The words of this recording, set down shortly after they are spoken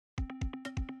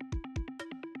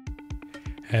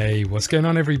Hey, what's going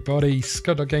on everybody?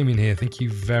 ScottDogGaming here. Thank you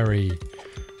very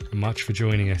much for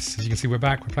joining us. As you can see, we're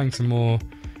back. We're playing some more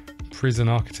Prison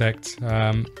Architect.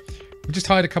 We just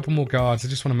hired a couple more guards. I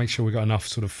just want to make sure we've got enough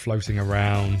sort of floating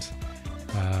around,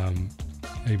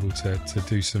 able to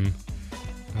do some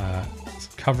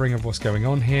covering of what's going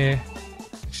on here,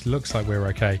 which looks like we're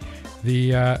okay.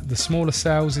 The smaller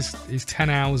cells is 10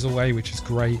 hours away, which is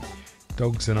great.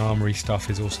 Dogs and armory stuff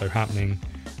is also happening.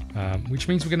 Which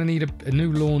means we're going to need a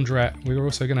new laundrette. We're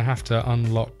also going to have to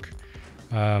unlock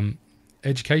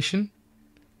education,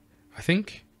 I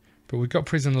think. But we've got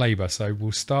prison labour, so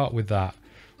we'll start with that.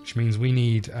 Which means we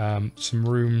need some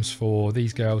rooms for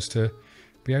these girls to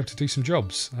be able to do some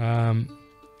jobs. And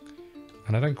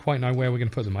I don't quite know where we're going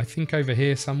to put them. I think over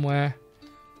here somewhere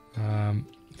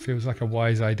feels like a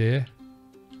wise idea.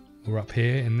 Or up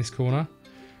here in this corner.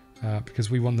 Because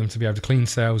we want them to be able to clean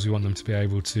cells. We want them to be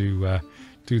able to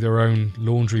do their own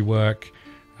laundry work,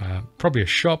 probably a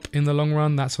shop in the long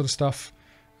run, that sort of stuff,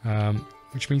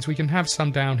 which means we can have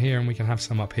some down here and we can have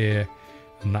some up here,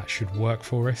 and that should work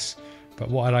for us. But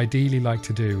what I'd ideally like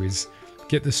to do is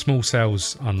get the small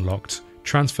cells unlocked,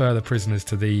 transfer the prisoners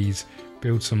to these,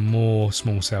 build some more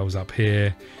small cells up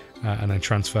here, and then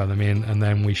transfer them in, and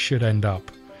then we should end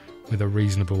up with a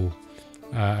reasonable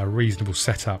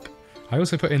setup. I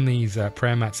also put in these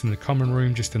prayer mats in the common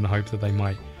room just in the hope that they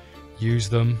might use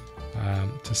them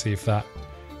to see if that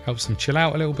helps them chill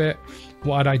out a little bit.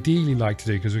 What I'd ideally like to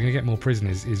do, because we're going to get more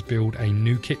prisoners, is build a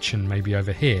new kitchen maybe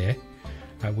over here,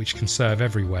 which can serve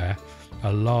everywhere,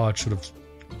 a large sort of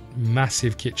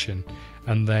massive kitchen,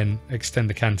 and then extend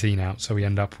the canteen out so we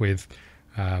end up with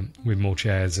more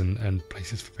chairs and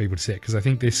places for people to sit, because I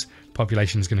think this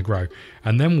population is going to grow,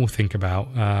 and then we'll think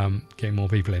about getting more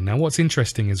people in. Now what's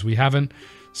interesting is we haven't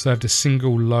served a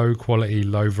single low quality,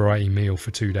 low variety meal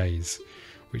for 2 days,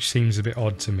 which seems a bit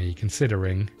odd to me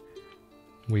considering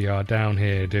we are down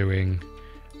here doing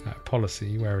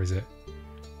policy. Where is it?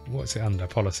 What's it under?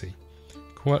 Policy.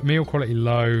 Meal quality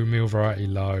low, meal variety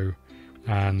low,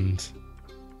 and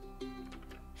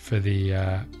for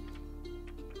the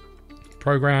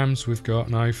programs we've got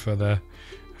no, for the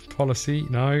policy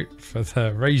no, for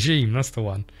the regime, that's the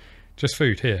one, just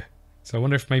food here. So I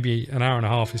wonder if maybe an hour and a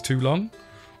half is too long,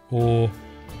 or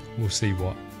we'll see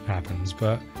what happens.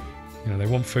 But you know, they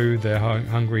want food, they're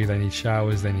hungry, they need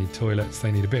showers, they need toilets, they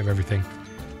need a bit of everything.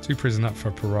 2 prison up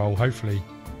for parole. Hopefully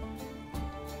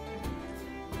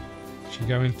she's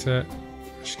going to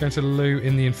the loo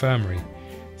in the infirmary.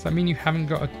 Does that mean you haven't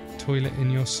got a toilet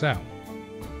in your cell?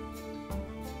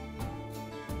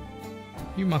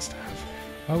 You must have.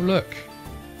 Oh look.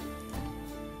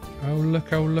 Oh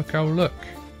look, oh look, oh look.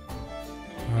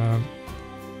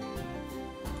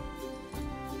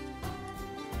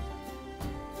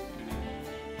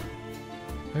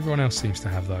 Everyone else seems to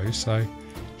have those, so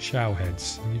shower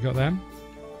heads. Have you got them?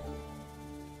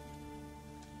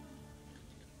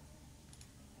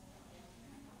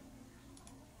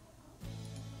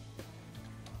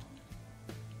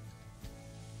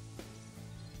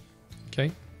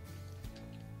 Okay.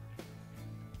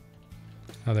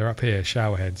 Oh, they're up here,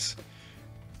 shower heads.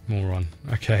 Moron.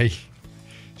 Okay.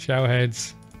 Shower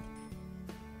heads.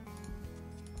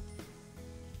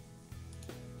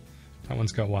 That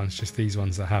one's got one, it's just these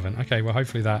ones that haven't. Okay, well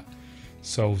hopefully that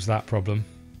solves that problem.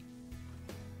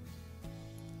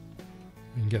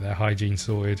 We can get their hygiene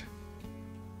sorted.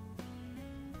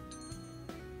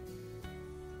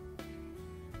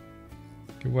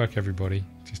 Good work everybody.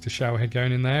 Just a shower head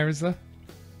going in there, is there?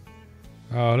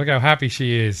 Oh, look how happy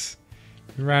she is.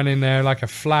 We ran in there like a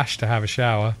flash to have a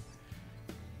shower.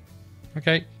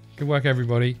 Okay, good work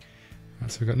everybody.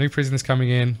 So we've got new prisoners coming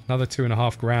in, another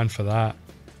 $2.5 grand for that.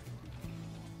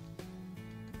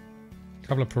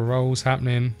 Couple of paroles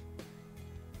happening.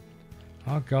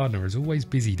 Our gardener is always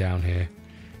busy down here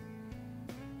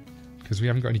because we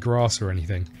haven't got any grass or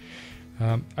anything.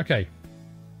 Okay.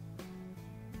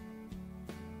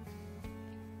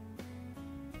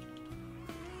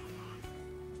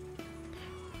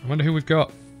 I wonder who we've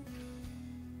got.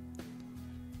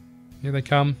 Here they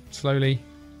come, slowly.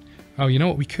 Oh, you know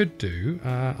what we could do?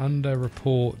 Under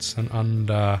reports and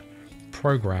under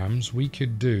programs, we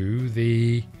could do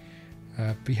the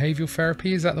behavioural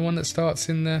therapy. Is that the one that starts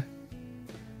in the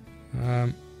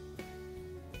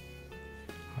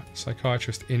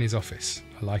psychiatrist in his office?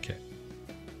 I like it.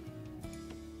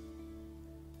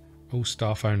 All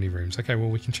staff only rooms. Okay, well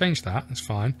we can change that. That's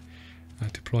fine.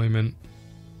 Deployment.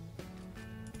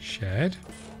 Shared.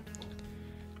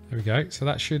 There we go. So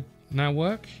that should now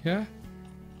work. Yeah?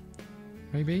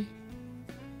 Maybe?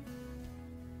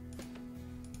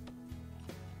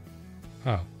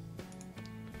 Oh.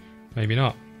 Maybe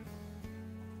not.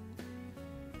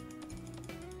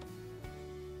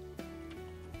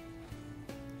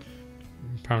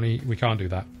 Apparently we can't do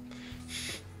that.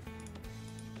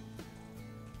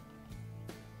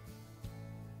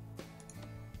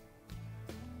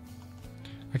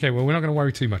 Okay, well, we're not going to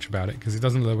worry too much about it because it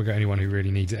doesn't look like we've got anyone who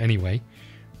really needs it anyway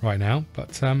right now.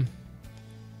 But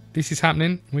this is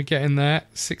happening. We're getting there.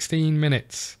 16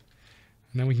 minutes.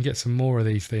 And then we can get some more of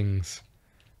these things.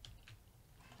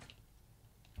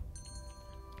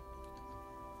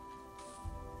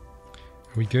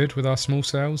 Are we good with our small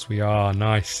cells? We are.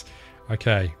 Nice.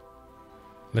 Okay.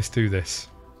 Let's do this.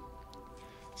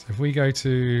 So if we go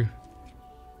to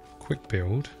quick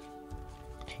build,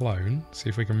 clone, see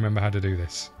if we can remember how to do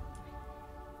this.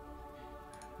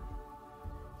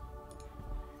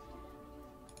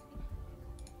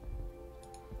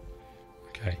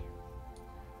 Okay.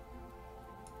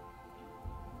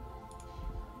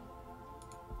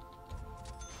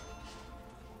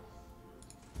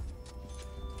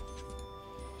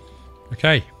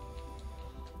 Okay.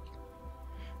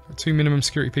 Got 2 minimum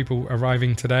security people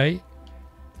arriving today.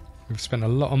 We've spent a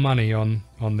lot of money on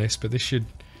this, but this should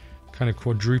kind of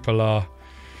quadruple our,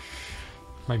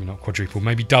 maybe not quadruple,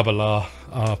 maybe double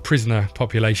our prisoner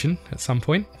population at some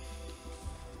point.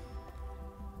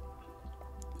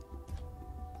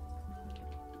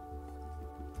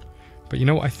 But you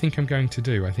know what I think I'm going to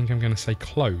do? I think I'm going to say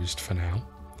closed for now.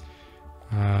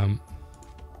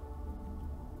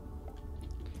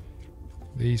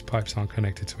 These pipes aren't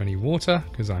connected to any water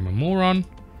because I'm a moron.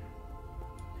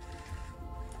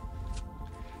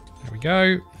 There we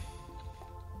go.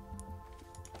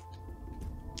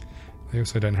 They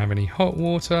also don't have any hot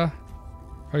water.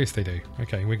 Oh yes they do.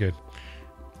 Okay, we're good.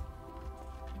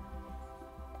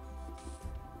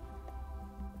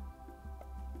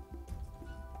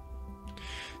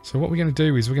 So what we're going to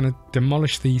do is we're going to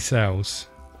demolish these cells.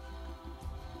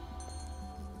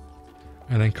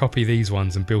 And then copy these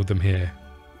ones and build them here.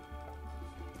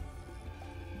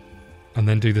 And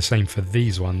then do the same for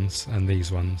these ones and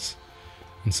these ones.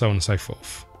 And so on and so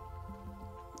forth.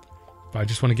 But I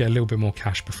just want to get a little bit more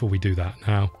cash before we do that.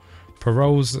 Now,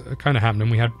 paroles are kind of happening.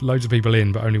 We had loads of people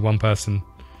in, but only one person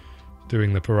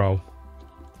doing the parole.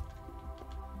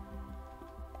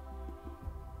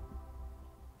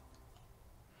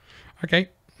 Okay.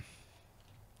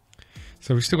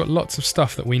 So we've still got lots of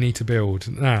stuff that we need to build.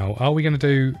 Now, are we going to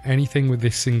do anything with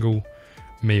this single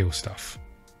meal stuff?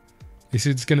 This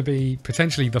is going to be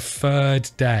potentially the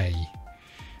 3rd day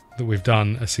that we've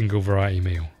done a single variety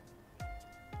meal.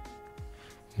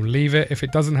 We'll leave it. If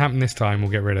it doesn't happen this time,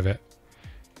 we'll get rid of it.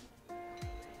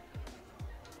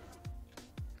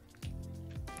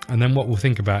 And then what we'll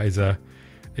think about is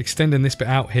extending this bit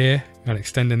out here and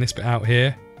extending this bit out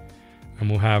here. And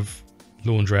we'll have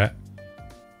laundrette,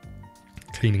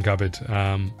 cleaning cupboard,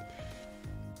 and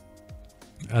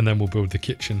then we'll build the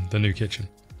kitchen, the new kitchen.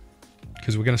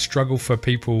 Because we're going to struggle for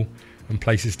people and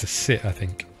places to sit, I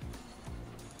think.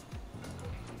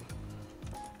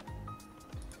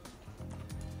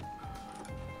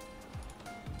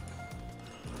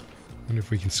 I wonder if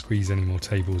we can squeeze any more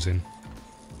tables in.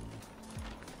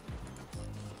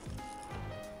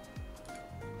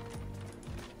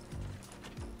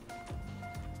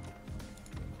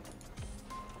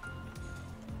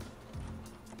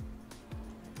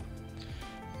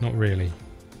 Not really.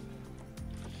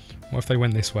 What if they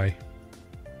went this way?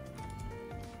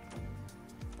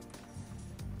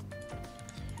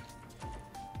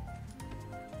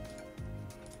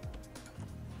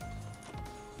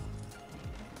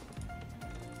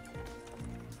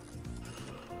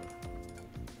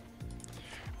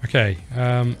 Okay,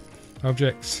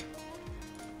 objects,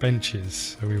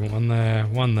 benches. So we want one there,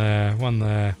 one there, one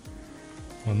there,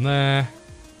 one there.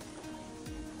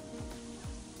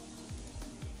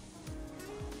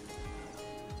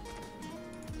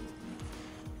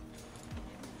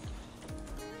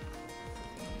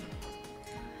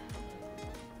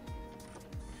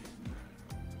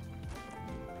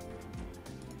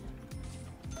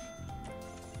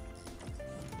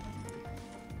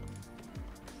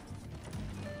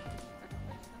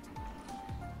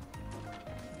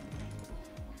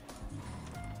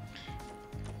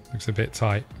 Looks a bit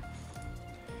tight.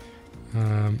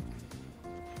 Not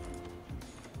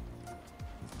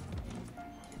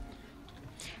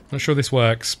sure this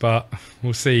works, but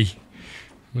we'll see.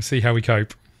 We'll see how we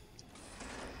cope.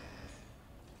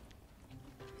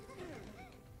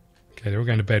 Okay, they're all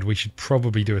going to bed. We should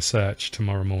probably do a search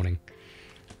tomorrow morning,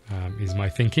 is my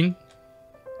thinking.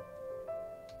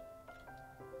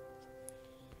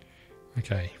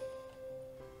 Okay.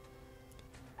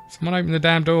 Someone open the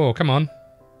damn door. Come on.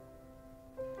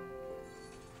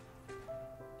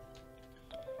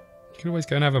 could always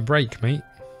go and have a break, mate.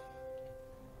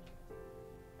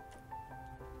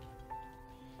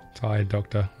 Tired,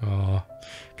 doctor. Oh.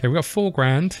 Okay, we've got 4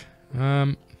 grand.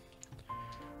 What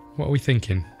are we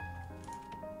thinking?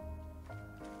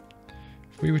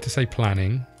 If we were to say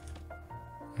planning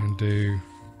and do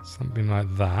something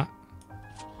like that,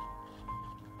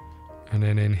 and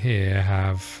then in here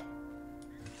have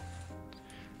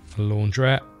a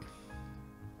laundrette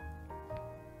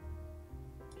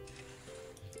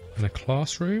and a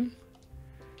classroom,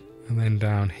 and then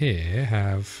down here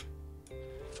have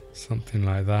something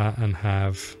like that and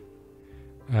have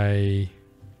a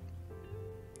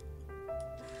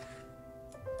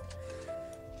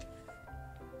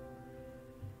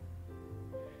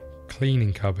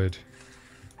cleaning cupboard,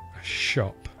 a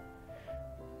shop,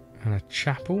 and a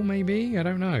chapel maybe? I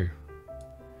don't know.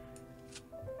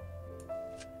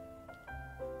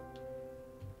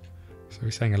 So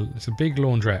we're saying it's a big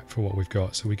laundrette for what we've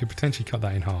got, so we could potentially cut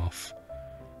that in half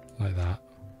like that.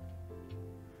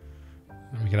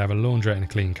 And we could have a laundrette and a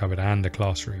cleaning cupboard and a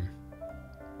classroom.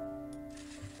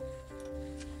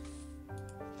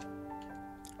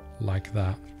 Like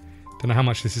that. Don't know how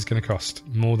much this is going to cost.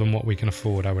 More than what we can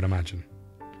afford, I would imagine.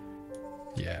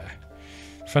 Yeah.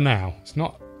 For now. It's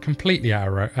not completely out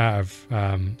of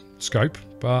scope,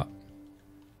 but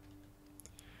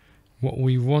what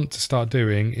we want to start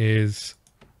doing is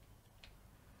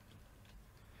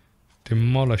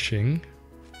demolishing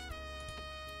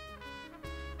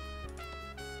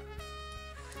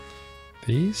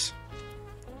these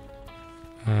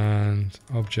and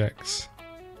objects.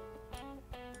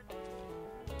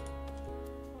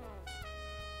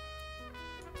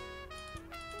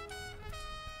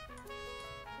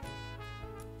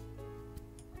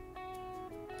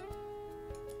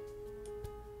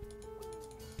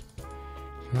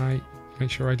 Can I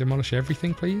make sure I demolish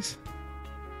everything, please?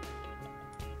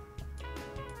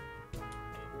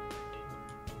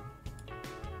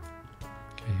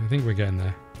 Okay, I think we're getting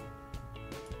there.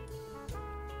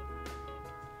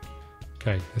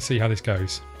 Okay, let's see how this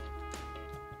goes.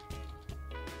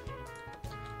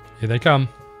 Here they come.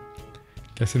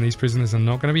 Guessing these prisoners are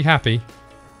not going to be happy.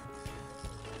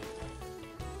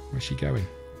 Where's she going?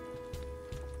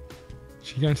 Is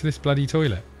she going to this bloody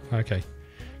toilet? Okay,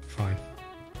 fine.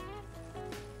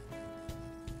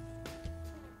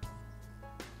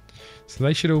 So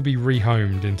they should all be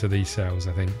rehomed into these cells,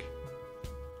 I think.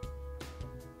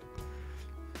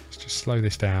 Let's just slow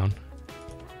this down.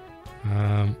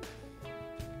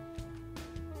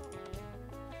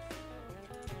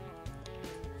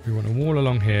 We want a wall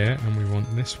along here, and we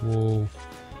want this wall,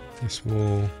 this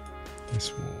wall,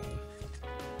 this wall.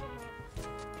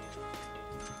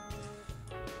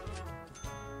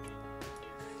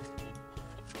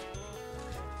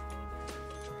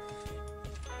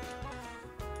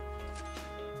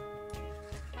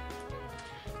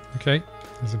 Okay,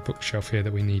 there's a bookshelf here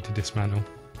that we need to dismantle.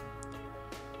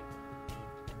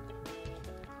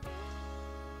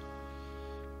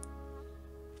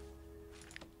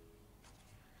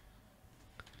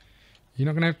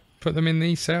 You're not going to put them in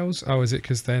these cells? Oh, is it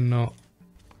because they're not...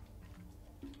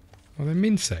 Well, they're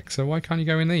min-sec, so why can't you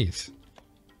go in these?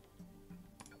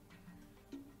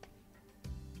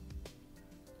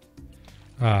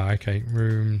 Ah, okay,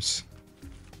 rooms...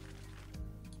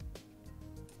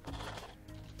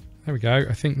 There we go.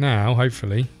 I think now,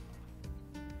 hopefully,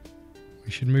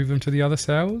 we should move them to the other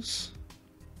cells.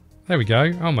 There we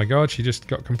go. Oh my god, she just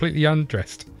got completely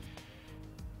undressed.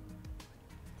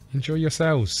 Enjoy your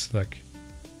cells. Look.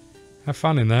 Have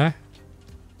fun in there.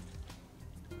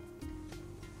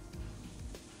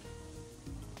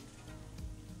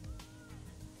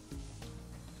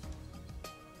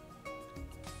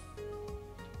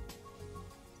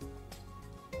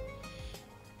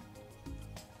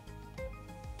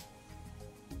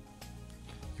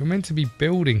 You're meant to be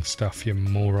building stuff, you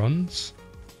morons.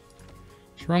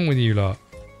 What's wrong with you lot?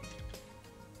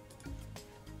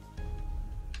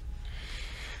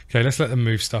 Okay, let's let them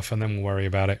move stuff and then we'll worry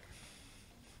about it.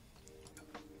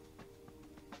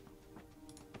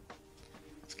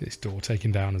 Let's get this door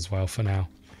taken down as well for now.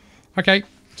 Okay,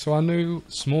 so our new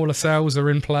smaller cells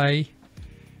are in play.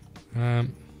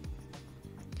 Some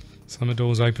of the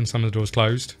doors open, some of the doors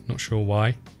closed. Not sure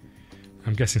why.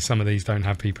 I'm guessing some of these don't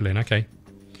have people in. Okay.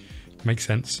 Makes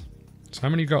sense. So how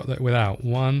many got that without?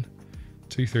 1,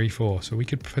 2, 3, 4. So we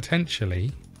could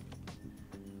potentially...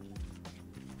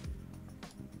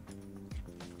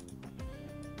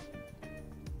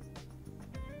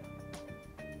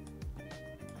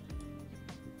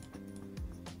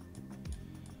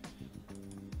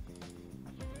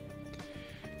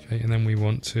 Okay, and then we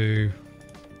want to...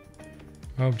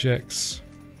 Objects...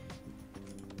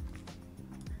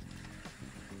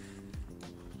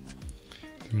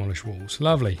 Demolish walls.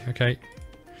 Lovely. Okay.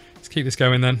 Let's keep this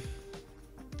going then.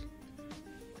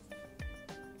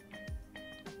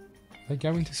 Are they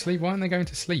going to sleep? Why aren't they going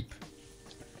to sleep?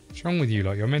 What's wrong with you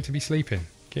lot? You're meant to be sleeping.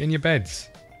 Get in your beds.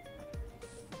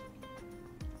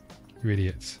 You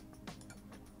idiots.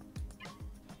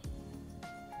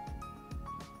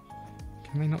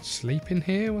 Can they not sleep in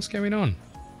here? What's going on?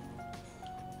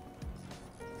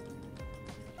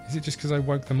 Is it just because I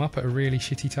woke them up at a really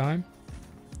shitty time?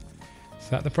 Is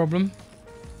that the problem?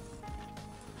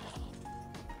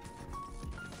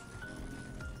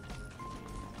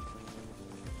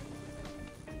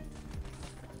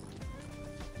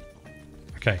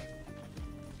 Okay.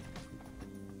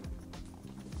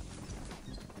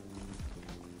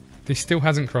 This still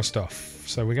hasn't crossed off,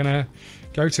 so we're going to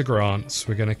go to grants.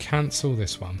 We're going to cancel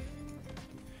this one.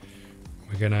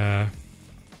 We're going to...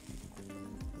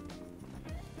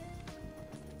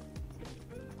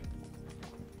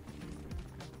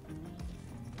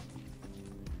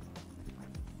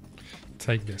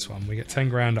 take this one. We get 10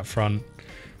 grand up front.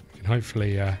 We can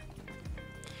hopefully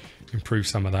improve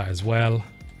some of that as well.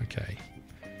 Okay.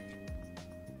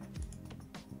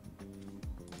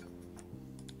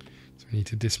 So we need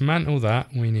to dismantle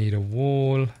that. We need a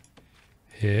wall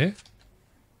here.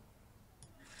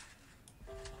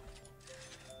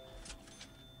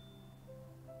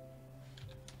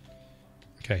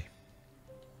 Okay.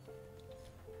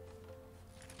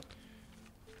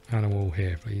 And a wall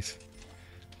here, please.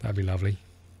 That'd be lovely.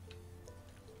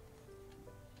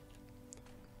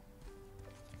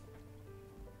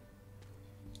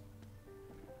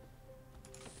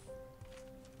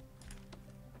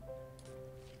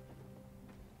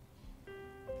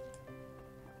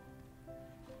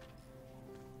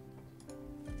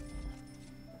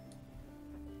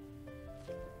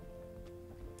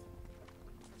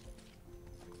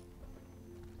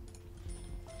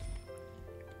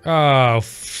 Oh,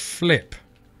 flip.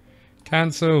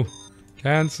 Cancel.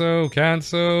 Cancel.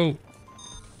 Cancel.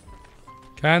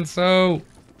 Cancel.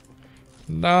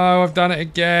 No, I've done it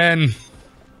again.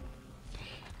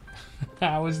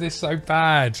 How is this so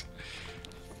bad?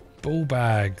 Ball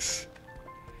bags.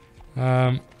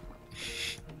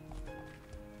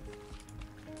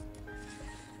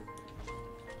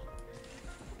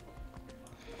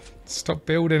 Stop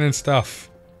building and stuff.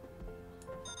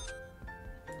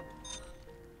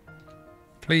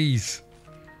 Please.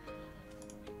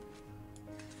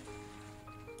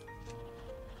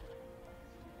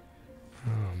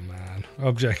 Oh man.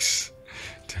 Objects.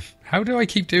 How do I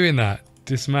keep doing that?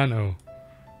 Dismantle.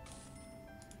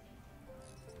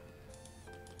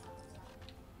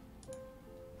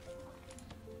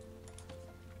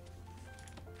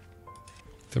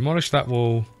 Demolish that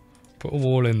wall. Put a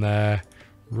wall in there.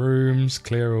 Rooms.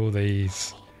 Clear all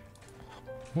these.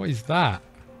 What is that?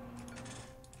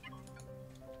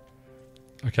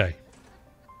 Okay.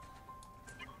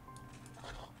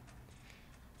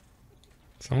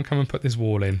 Someone come and put this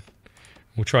wall in.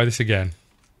 We'll try this again.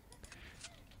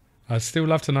 I'd still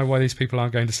love to know why these people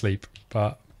aren't going to sleep,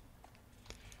 but...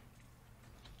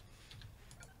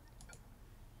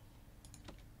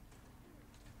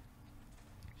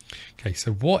 Okay,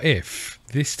 so what if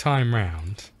this time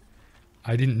round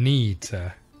I didn't need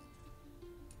to...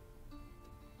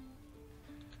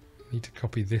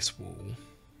 copy this wall.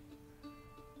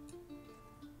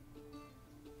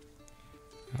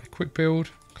 Quick build,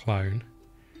 clone.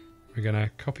 We're going to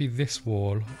copy this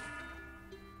wall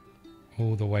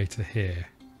all the way to here.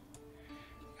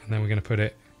 And then we're going to put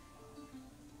it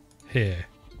here.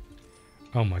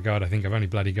 Oh my god, I think I've only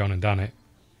bloody gone and done it.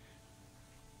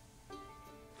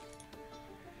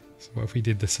 So what if we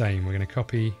did the same? We're going to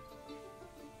copy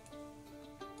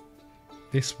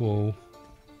this wall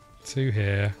to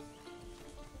here.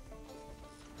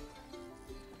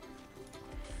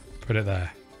 Put it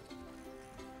there.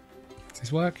 Does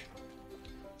this work?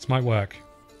 This might work.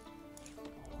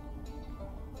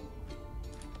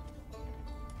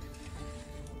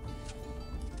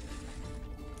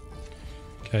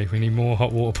 Okay, we need more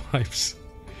hot water pipes.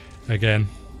 Again.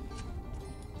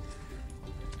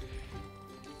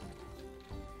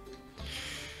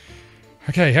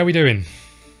 Okay, how are we doing?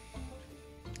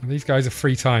 These guys are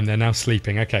free time. They're now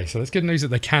sleeping. Okay, so that's good news that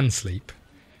they can sleep.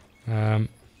 How's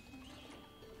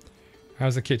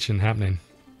the kitchen happening?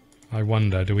 I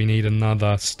wonder, do we need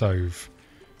another stove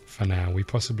for now? We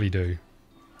possibly do.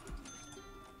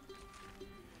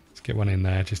 Let's get one in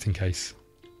there just in case.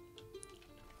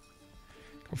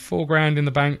 Got 4 grand in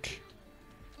the bank.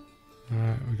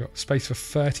 We've got space for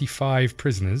 35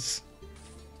 prisoners.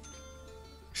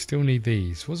 We still need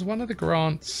these. Was one of the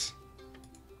grants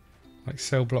Like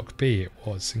cell block B it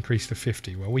was, increased to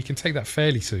 50. Well, we can take that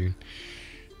fairly soon.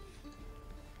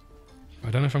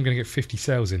 I don't know if I'm going to get 50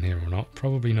 cells in here or not.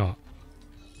 Probably not.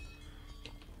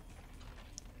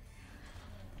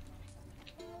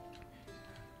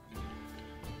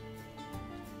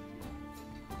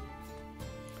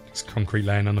 Just concrete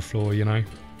laying on the floor, you know.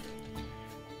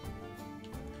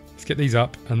 Let's get these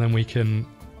up and then we can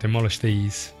demolish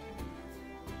these.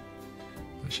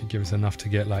 That should give us enough to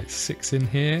get like 6 in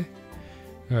here.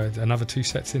 Another 2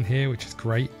 sets in here, which is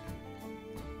great.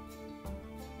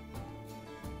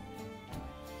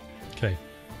 Okay.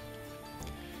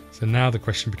 So now the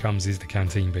question becomes, is the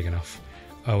canteen big enough?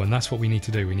 Oh, and that's what we need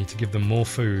to do. We need to give them more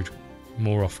food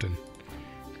more often.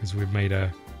 Because we've made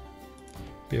a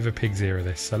bit of a pig's ear of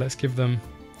this. So let's give them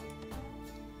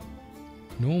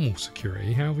normal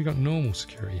security. How have we got normal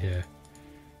security here?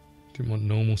 Didn't want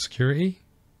normal security.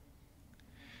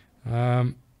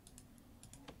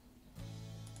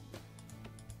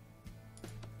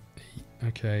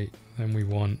 Okay, then we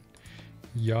want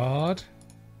yard.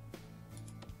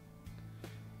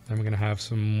 Then we're going to have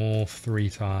some more 3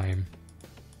 time.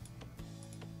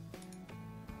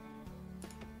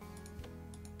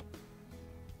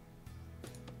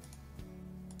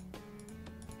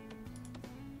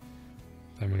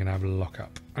 Then we're going to have a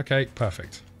lockup. Okay,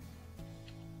 perfect.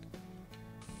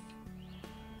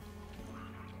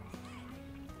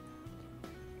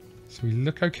 So we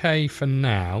look okay for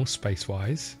now,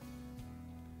 space-wise.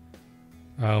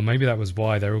 Oh, maybe that was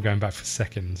why they're all going back for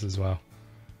seconds as well.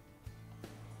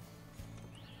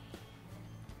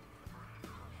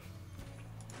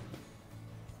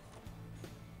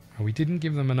 Oh, we didn't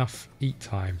give them enough eat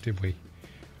time, did we?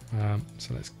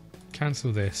 So let's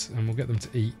cancel this and we'll get them to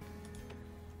eat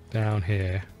down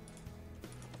here.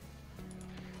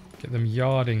 Get them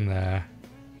yarding there.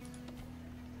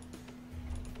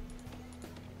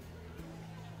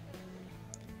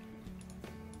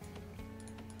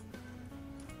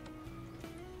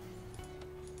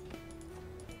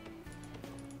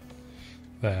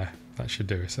 There, that should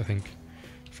do us, I think,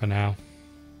 for now.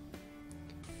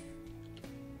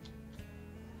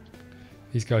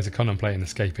 These guys are contemplating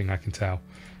escaping, I can tell.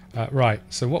 Right,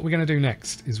 so what we're going to do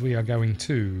next is we are going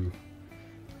to...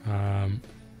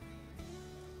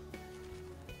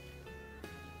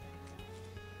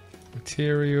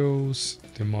 materials,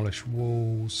 demolish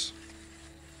walls,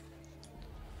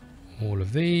 all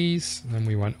of these. Then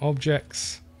we want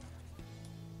objects.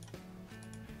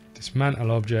 Dismantle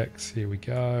objects, here we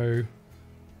go.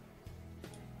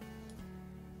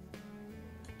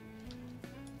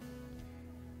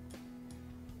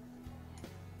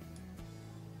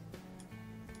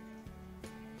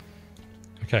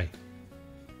 Okay.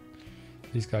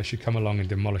 These guys should come along and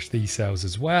demolish these cells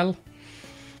as well.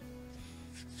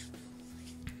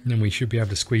 And then we should be able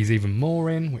to squeeze even more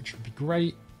in, which would be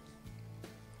great.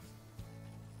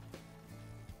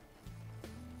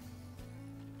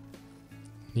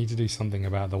 Need to do something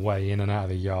about the way in and out of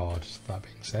the yard, that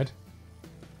being said.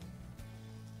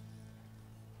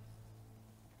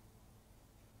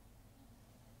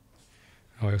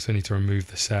 Oh, I also need to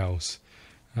remove the cells.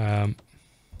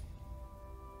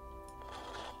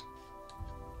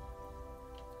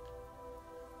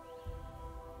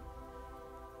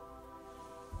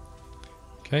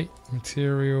 Okay,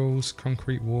 materials,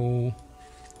 concrete wall.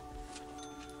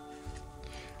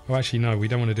 Oh, actually, no, we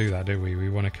don't want to do that, do we? We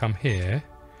want to come here.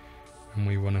 And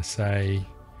we want to say,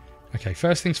 okay,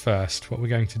 first things first, what we're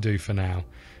going to do for now.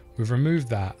 We've removed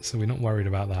that, so we're not worried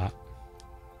about that.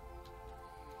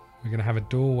 We're going to have a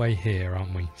doorway here,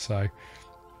 aren't we? So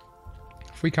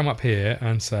if we come up here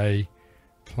and say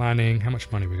planning, how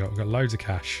much money we got? We've got loads of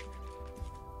cash.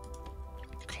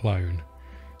 Clone.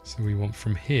 So we want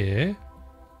from here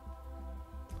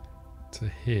to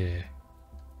here.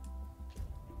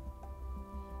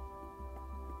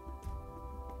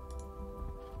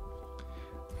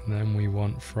 And then we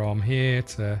want from here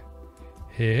to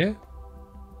here.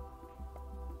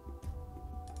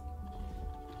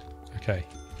 Okay.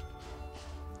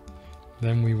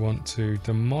 Then we want to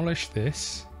demolish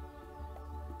this.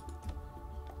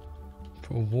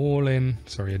 Put a wall in,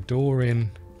 sorry, a door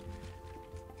in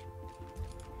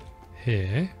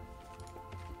here.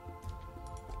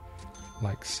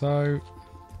 Like so.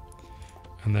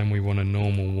 And then we want a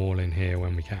normal wall in here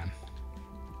when we can.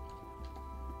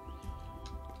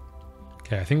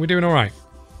 Okay, I think we're doing all right.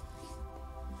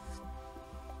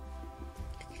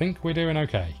 I think we're doing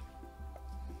okay.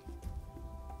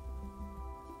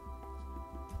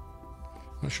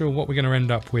 Not sure what we're going to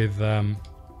end up with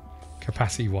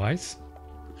capacity-wise.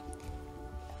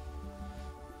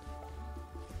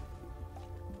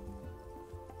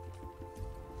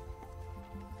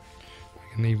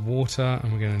 We need water,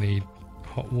 and we're going to need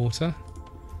hot water.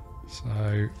 So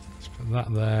let's put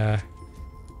that there,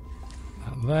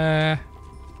 that there,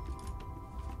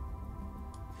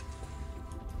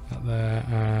 that there,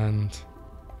 and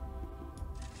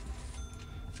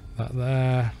that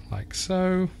there, like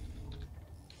so.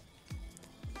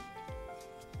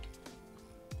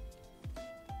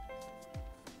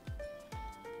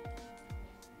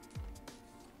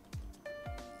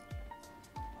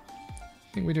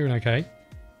 I think we're doing okay.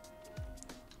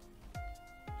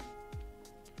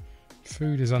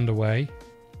 Food is underway.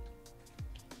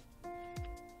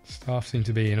 Staff seem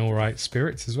to be in alright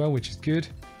spirits as well, which is good.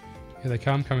 Here they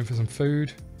come, coming for some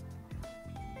food.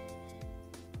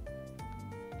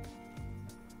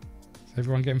 Is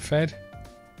everyone getting fed?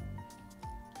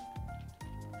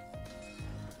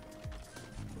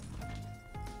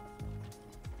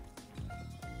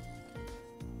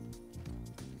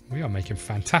 We are making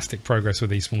fantastic progress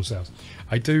with these small cells.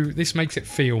 This makes it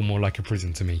feel more like a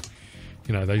prison to me.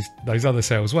 You know, those other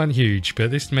cells weren't huge, but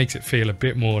this makes it feel a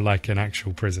bit more like an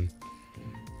actual prison.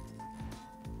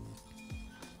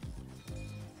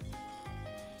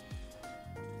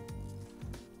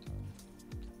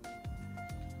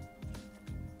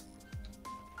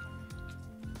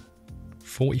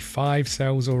 "45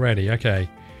 cells already." Okay.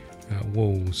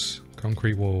 Walls.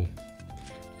 Concrete wall.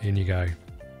 In you go.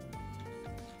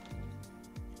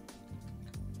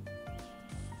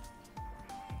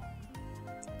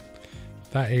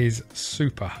 That is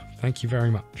super. Thank you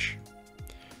very much.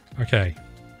 Okay.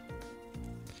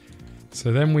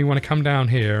 So then we want to come down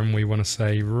here and we want to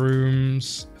say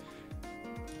rooms.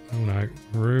 Oh no,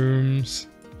 rooms.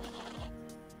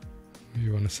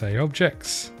 We want to say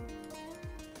objects.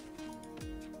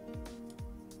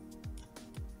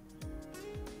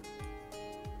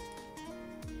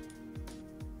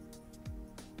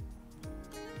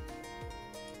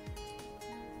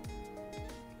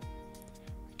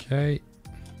 Okay.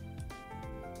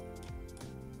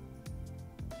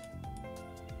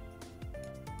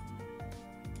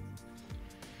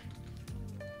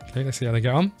 Okay, let's see how they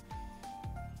get on.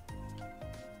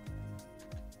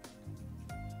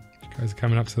 Guys are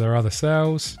coming up to their other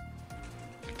cells.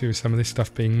 Could do with some of this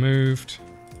stuff being moved.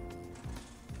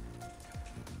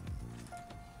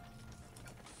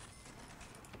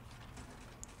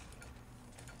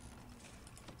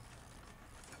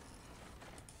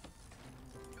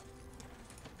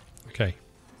 Okay.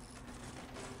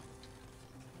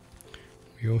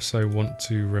 We also want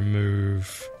to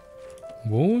remove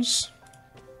walls.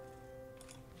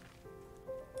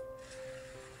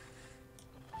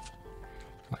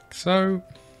 Like so.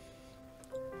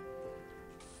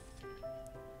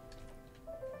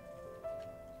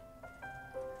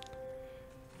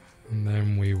 And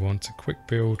then we want a quick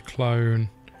build clone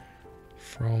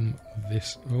from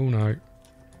this, oh no,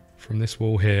 from this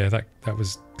wall here. That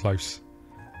was close.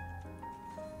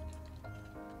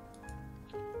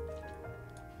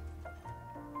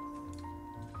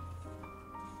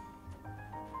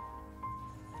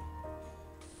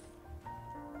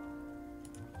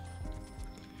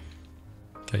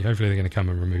 Okay, hopefully they're going to come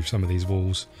and remove some of these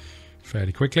walls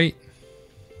fairly quickly.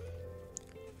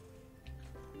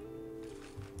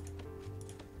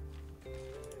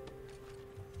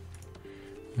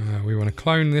 We want to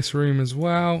clone this room as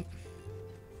well.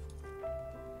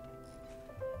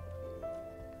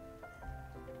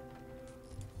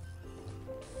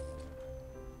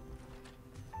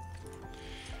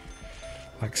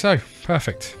 Like so,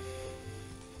 perfect.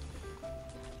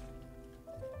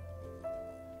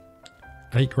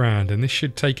 8 grand, and this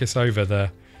should take us over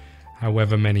the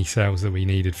however many cells that we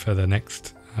needed for the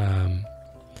next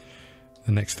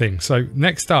thing. So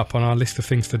next up on our list of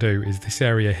things to do is this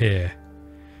area here,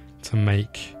 to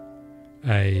make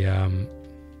a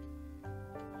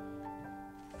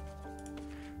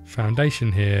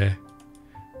foundation here,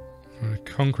 a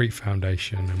concrete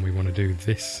foundation, and we want to do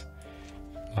this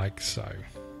like so.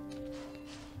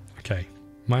 Okay,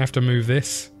 might have to move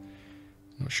this,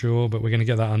 not sure, but we're going to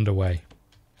get that underway.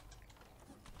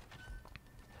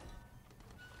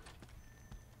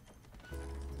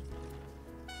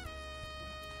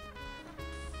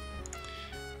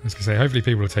 I was going to say, hopefully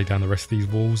people will take down the rest of these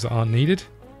walls that aren't needed.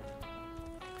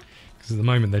 Because at the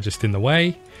moment they're just in the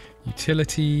way.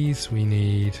 Utilities, we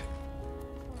need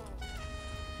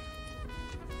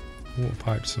water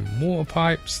pipes and water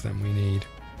pipes. Then we need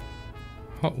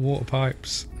hot water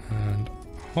pipes and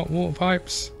hot water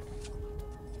pipes.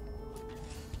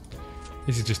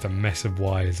 This is just a mess of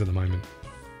wires at the moment.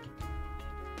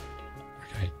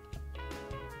 Okay.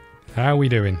 How are we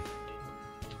doing?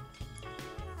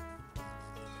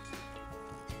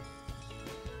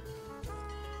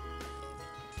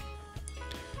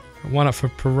 one up for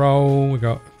parole. We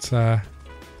got some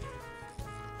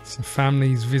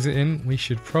families visiting. We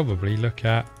should probably look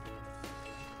at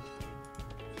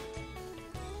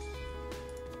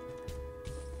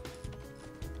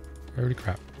holy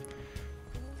crap.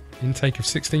 Intake of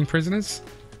 16 prisoners.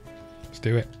 Let's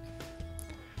do it.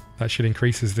 That should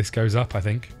increase as this goes up, I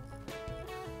think.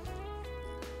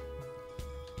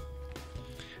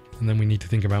 And then we need to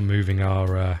think about moving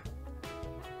our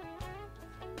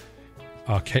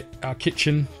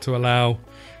kitchen to allow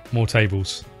more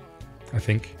tables, I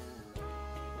think.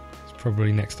 It's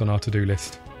probably next on our to-do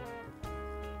list.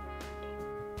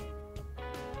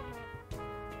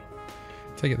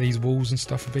 Take it these walls and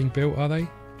stuff are being built, are they?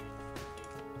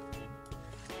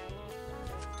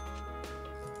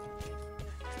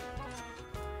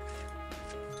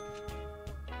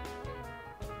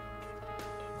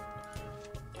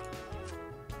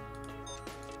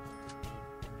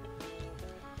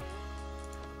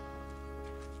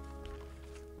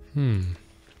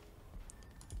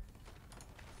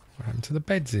 What happened to the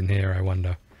beds in here, I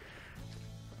wonder?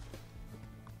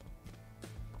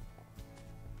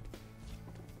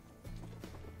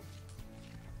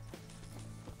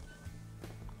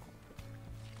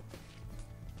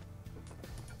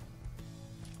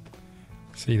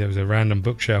 See, there was a random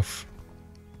bookshelf.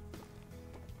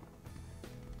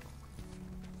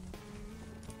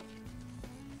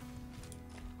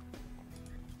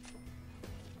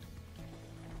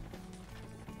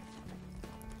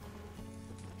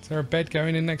 Is there a bed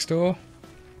going in next door?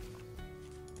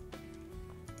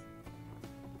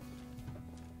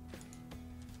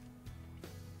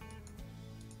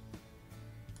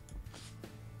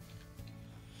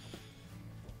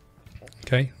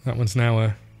 Okay, that one's now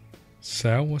a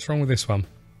cell. What's wrong with this one?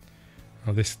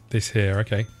 Oh, this here,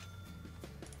 okay.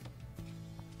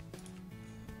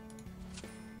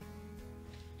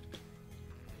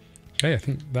 Okay, I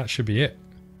think that should be it.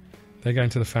 They're going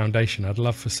to the foundation. I'd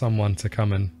love for someone to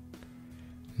come and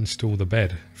install the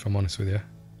bed, if I'm honest with you.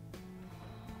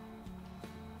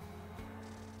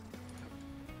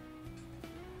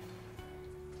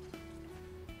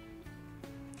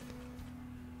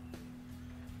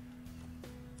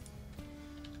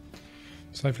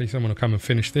 So hopefully someone will come and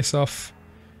finish this off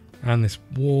and this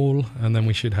wall, and then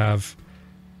we should have,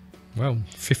 well,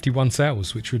 51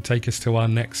 cells, which would take us to our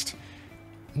next...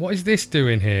 What is this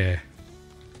doing here?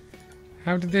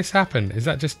 How did this happen? Is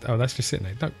that just... Oh, that's just sitting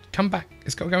there. No, come back.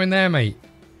 It's got to go in there, mate.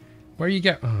 Where you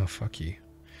go? Oh, fuck you.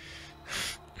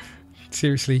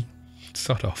 Seriously?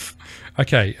 Sod off.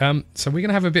 Okay, so we're going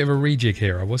to have a bit of a rejig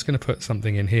here. I was going to put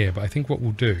something in here, but I think what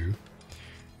we'll do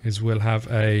is we'll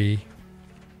have a...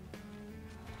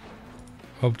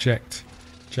 object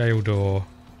jail door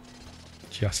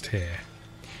just here.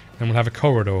 Then we'll have a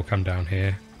corridor come down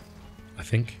here, I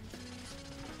think.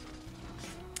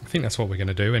 I think that's what we're going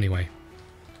to do anyway.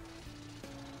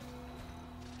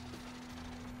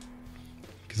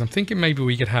 Because I'm thinking maybe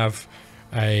we could have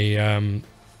a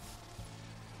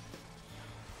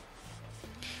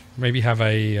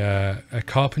a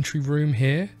carpentry room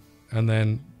here, and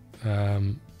then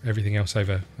everything else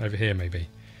over here maybe.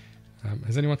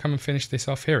 Has anyone come and finished this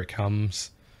off? Here it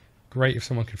comes. Great if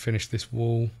someone could finish this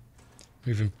wall.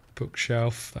 Moving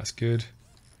bookshelf, that's good.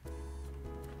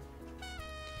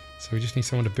 So we just need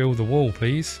someone to build the wall,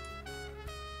 please.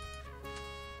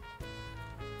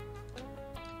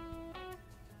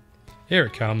 Here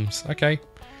it comes. Okay.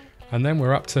 And then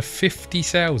we're up to 50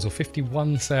 cells, or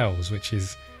 51 cells, which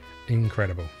is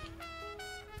incredible.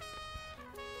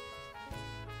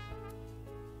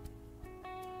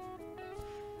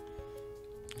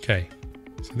 Okay,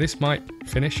 so this might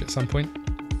finish at some point. I'm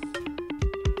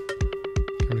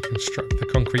going to construct the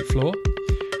concrete floor.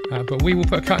 But we will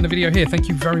put a cut in the video here. Thank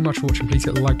you very much for watching. Please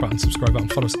hit the like button, subscribe button,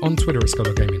 follow us on Twitter at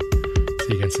ScottDogGaming. See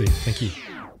you again soon. Thank you.